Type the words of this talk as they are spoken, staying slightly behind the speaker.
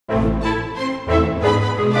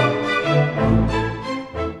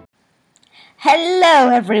Hello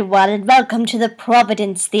everyone and welcome to the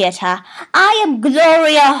Providence Theatre. I am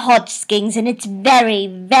Gloria Hodgkins and it's very,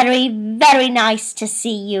 very, very nice to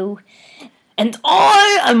see you. And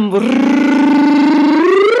I am Reginald!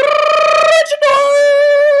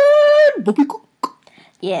 Bobby Cook.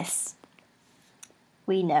 Yes,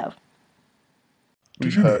 we know.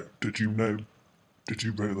 Did you know? Did you know? Did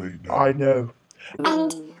you really know? I know.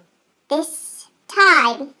 And this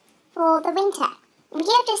time for the winter, we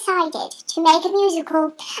have decided to make a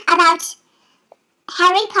musical about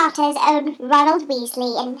Harry Potter's own Ronald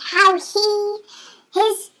Weasley and how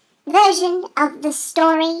his version of the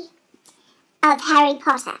story of Harry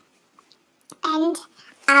Potter. And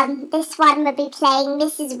this one will be playing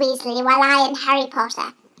Mrs. Weasley while I am Harry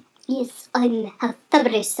Potter. Yes, I'm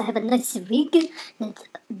fabulous. I have a nice wig that's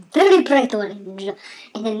very bright orange,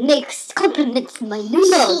 and it makes compliments to my new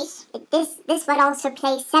nose. This one also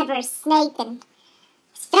plays Severus Snape, and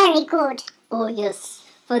it's very good. Oh yes,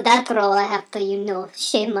 for that role I have to,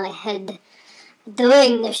 shave my head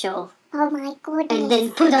during the show. Oh my goodness. And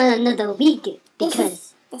then put on another wig,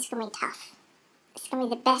 because... This is going to be tough. It's going to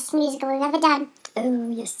be the best musical we've ever done. Oh,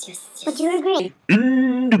 yes. Would you agree?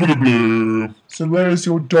 Indubitably. So where is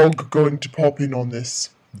your dog going to pop in on this?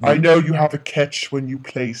 I know you have a catch when you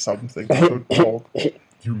play something. Good dog.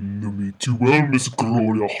 You know me too well, Miss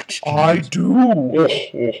Gloria. I do.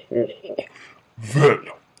 Well,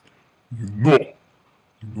 you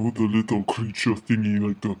know the little creature thingy,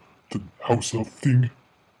 like the house elf thing?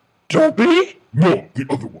 Dobby? No, the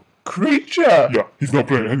other one. Creature? Yeah, he's not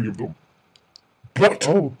playing any of them. But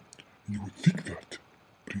Oh, you would think that.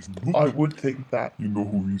 But he's not. I would think that. You know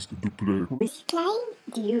who he's going to play. Is he playing?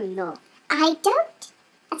 Do you know? I don't.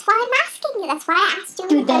 That's why I'm asking you. That's why I asked you.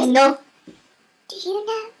 Do they know? Do you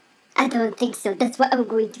know? I don't think so. That's what I'm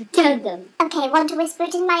going to tell them. Okay, want to whisper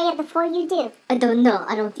it in my ear before you do? I don't know.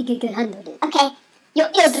 I don't think I can handle it. Okay, Your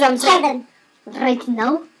eardrums tell them. right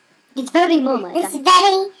now? This very moment. This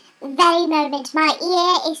very, very moment, my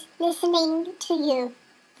ear is listening to you.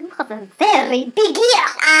 You have a very big ear.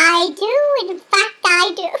 I do. In fact,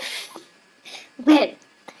 I do. Well,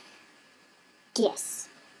 yes.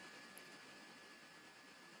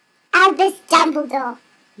 Albus Dumbledore.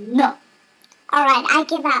 No. Alright, I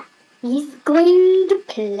give up. He's going to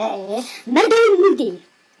play Madame Moody.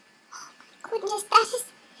 Goodness, that is...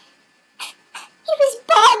 He was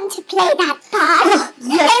born to play that part. Oh,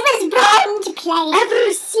 yes. He was born to play.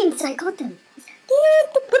 Ever since I got him. A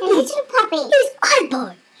little puppy. His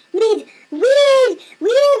eyeball made weird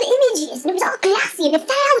images, and it was all glassy, and it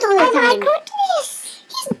fell out all the Oh my time. goodness.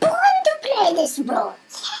 He's born to play this role.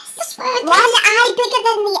 Yes. One eye bigger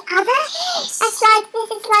than the other? Yes. That's like, this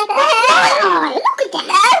is like... Oh, look at that.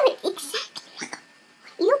 No, exactly.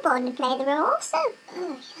 You're born to play the role also.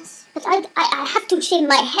 Oh, yes. But I have to shave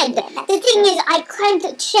my head. The thing is, I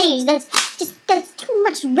can't change. That's too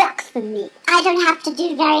much work for me. I don't have to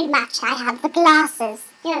do very much. I have the glasses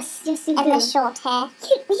Yes, you and do. the short hair.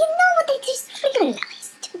 You know what I just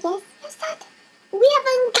realized? Yes. Is that we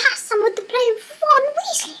haven't cast someone to play Ron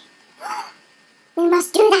Weasley. We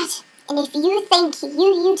must do that. And if you think you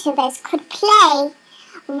YouTubers could play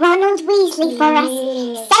Ronald Weasley for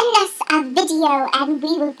us, send us a video and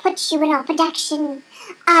we will put you in our production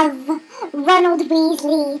of Ronald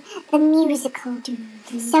Weasley, the musical.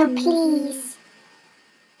 So please,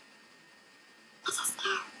 let us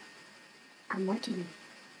know. I'm watching.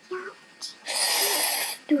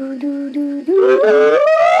 You're Do do do do.